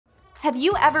Have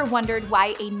you ever wondered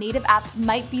why a native app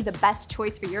might be the best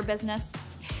choice for your business?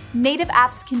 Native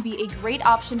apps can be a great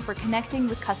option for connecting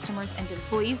with customers and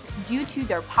employees due to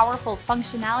their powerful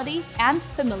functionality and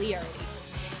familiarity.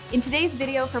 In today's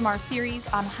video from our series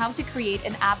on how to create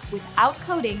an app without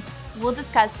coding, we'll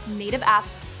discuss native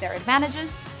apps, their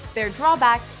advantages, their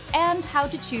drawbacks, and how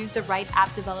to choose the right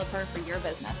app developer for your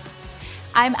business.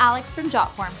 I'm Alex from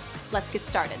Jotform. Let's get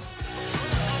started.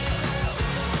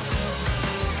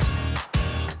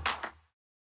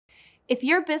 If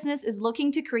your business is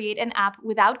looking to create an app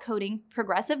without coding,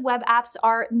 progressive web apps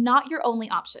are not your only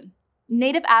option.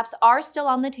 Native apps are still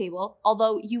on the table,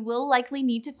 although you will likely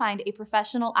need to find a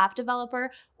professional app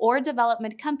developer or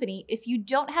development company if you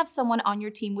don't have someone on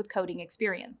your team with coding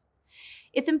experience.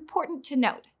 It's important to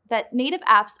note that native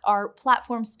apps are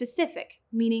platform-specific,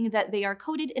 meaning that they are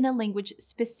coded in a language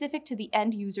specific to the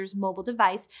end user's mobile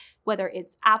device, whether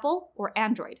it's Apple or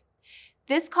Android.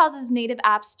 This causes native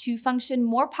apps to function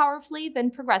more powerfully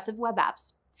than progressive web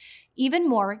apps. Even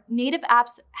more, native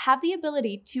apps have the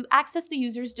ability to access the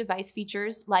user's device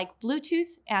features like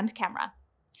Bluetooth and camera.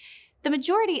 The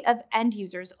majority of end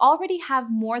users already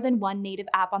have more than one native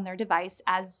app on their device,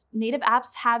 as native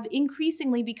apps have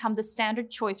increasingly become the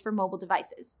standard choice for mobile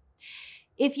devices.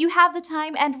 If you have the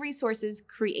time and resources,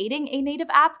 creating a native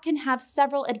app can have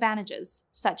several advantages,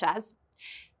 such as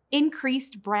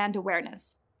increased brand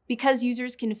awareness. Because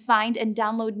users can find and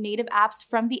download native apps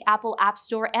from the Apple App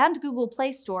Store and Google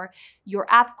Play Store, your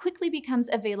app quickly becomes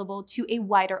available to a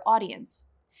wider audience.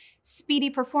 Speedy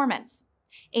performance.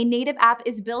 A native app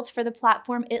is built for the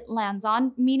platform it lands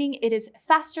on, meaning it is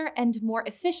faster and more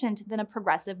efficient than a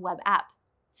progressive web app.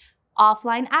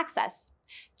 Offline access.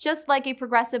 Just like a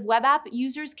progressive web app,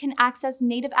 users can access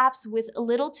native apps with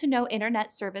little to no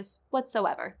internet service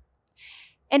whatsoever.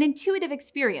 An intuitive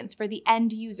experience for the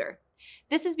end user.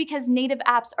 This is because native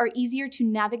apps are easier to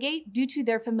navigate due to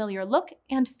their familiar look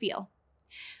and feel.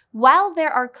 While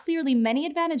there are clearly many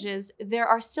advantages, there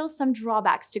are still some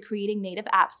drawbacks to creating native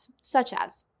apps, such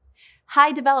as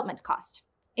high development cost.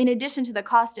 In addition to the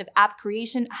cost of app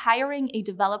creation, hiring a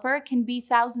developer can be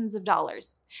thousands of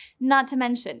dollars. Not to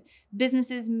mention,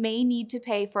 businesses may need to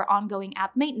pay for ongoing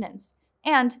app maintenance,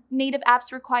 and native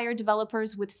apps require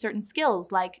developers with certain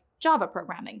skills like Java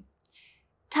programming.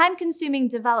 Time-consuming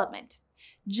development.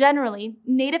 Generally,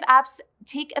 native apps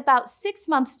take about 6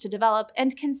 months to develop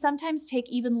and can sometimes take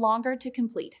even longer to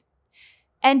complete.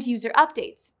 End-user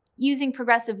updates. Using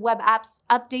progressive web apps,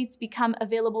 updates become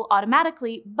available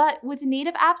automatically, but with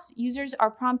native apps, users are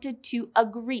prompted to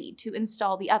agree to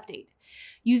install the update.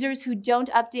 Users who don't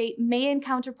update may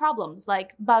encounter problems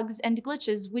like bugs and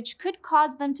glitches, which could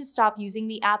cause them to stop using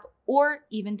the app or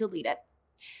even delete it.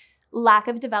 Lack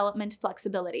of development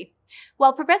flexibility.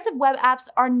 While progressive web apps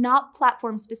are not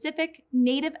platform-specific,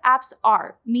 native apps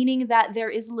are, meaning that there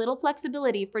is little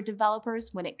flexibility for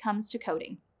developers when it comes to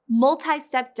coding.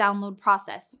 Multi-step download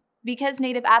process. Because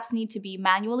native apps need to be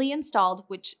manually installed,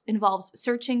 which involves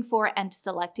searching for and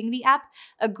selecting the app,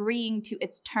 agreeing to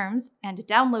its terms, and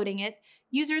downloading it,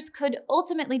 users could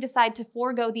ultimately decide to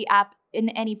forego the app in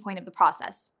any point of the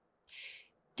process.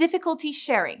 Difficulty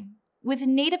sharing. With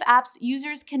native apps,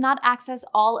 users cannot access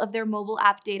all of their mobile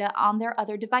app data on their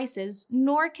other devices,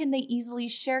 nor can they easily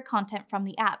share content from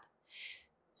the app.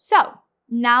 So,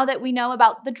 now that we know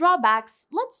about the drawbacks,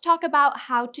 let's talk about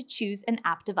how to choose an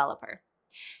app developer.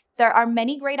 There are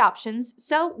many great options,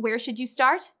 so where should you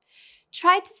start?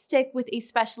 Try to stick with a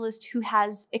specialist who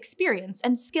has experience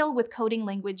and skill with coding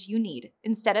language you need,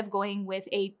 instead of going with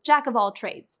a jack of all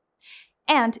trades.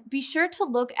 And be sure to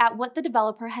look at what the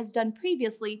developer has done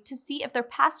previously to see if their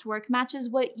past work matches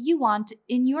what you want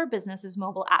in your business's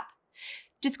mobile app.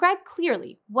 Describe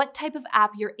clearly what type of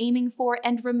app you're aiming for,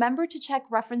 and remember to check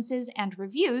references and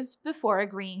reviews before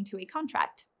agreeing to a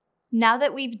contract. Now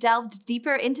that we've delved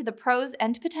deeper into the pros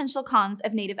and potential cons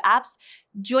of native apps,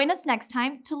 join us next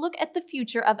time to look at the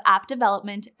future of app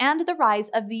development and the rise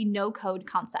of the no-code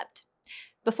concept.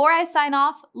 Before I sign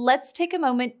off, let's take a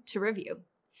moment to review.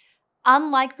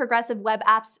 Unlike progressive web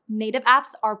apps, native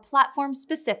apps are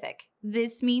platform-specific.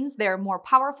 This means they're more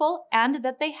powerful and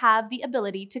that they have the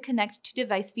ability to connect to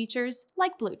device features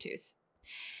like Bluetooth.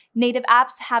 Native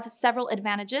apps have several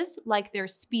advantages, like their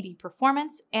speedy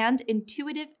performance and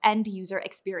intuitive end-user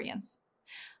experience.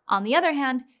 On the other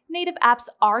hand, native apps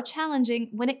are challenging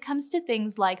when it comes to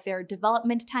things like their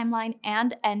development timeline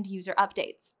and end-user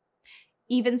updates.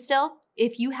 Even still,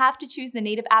 if you have to choose the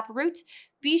native app route,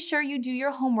 be sure you do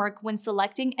your homework when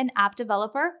selecting an app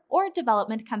developer or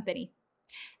development company.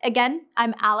 Again,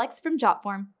 I'm Alex from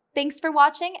Jotform. Thanks for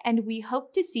watching, and we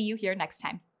hope to see you here next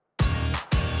time.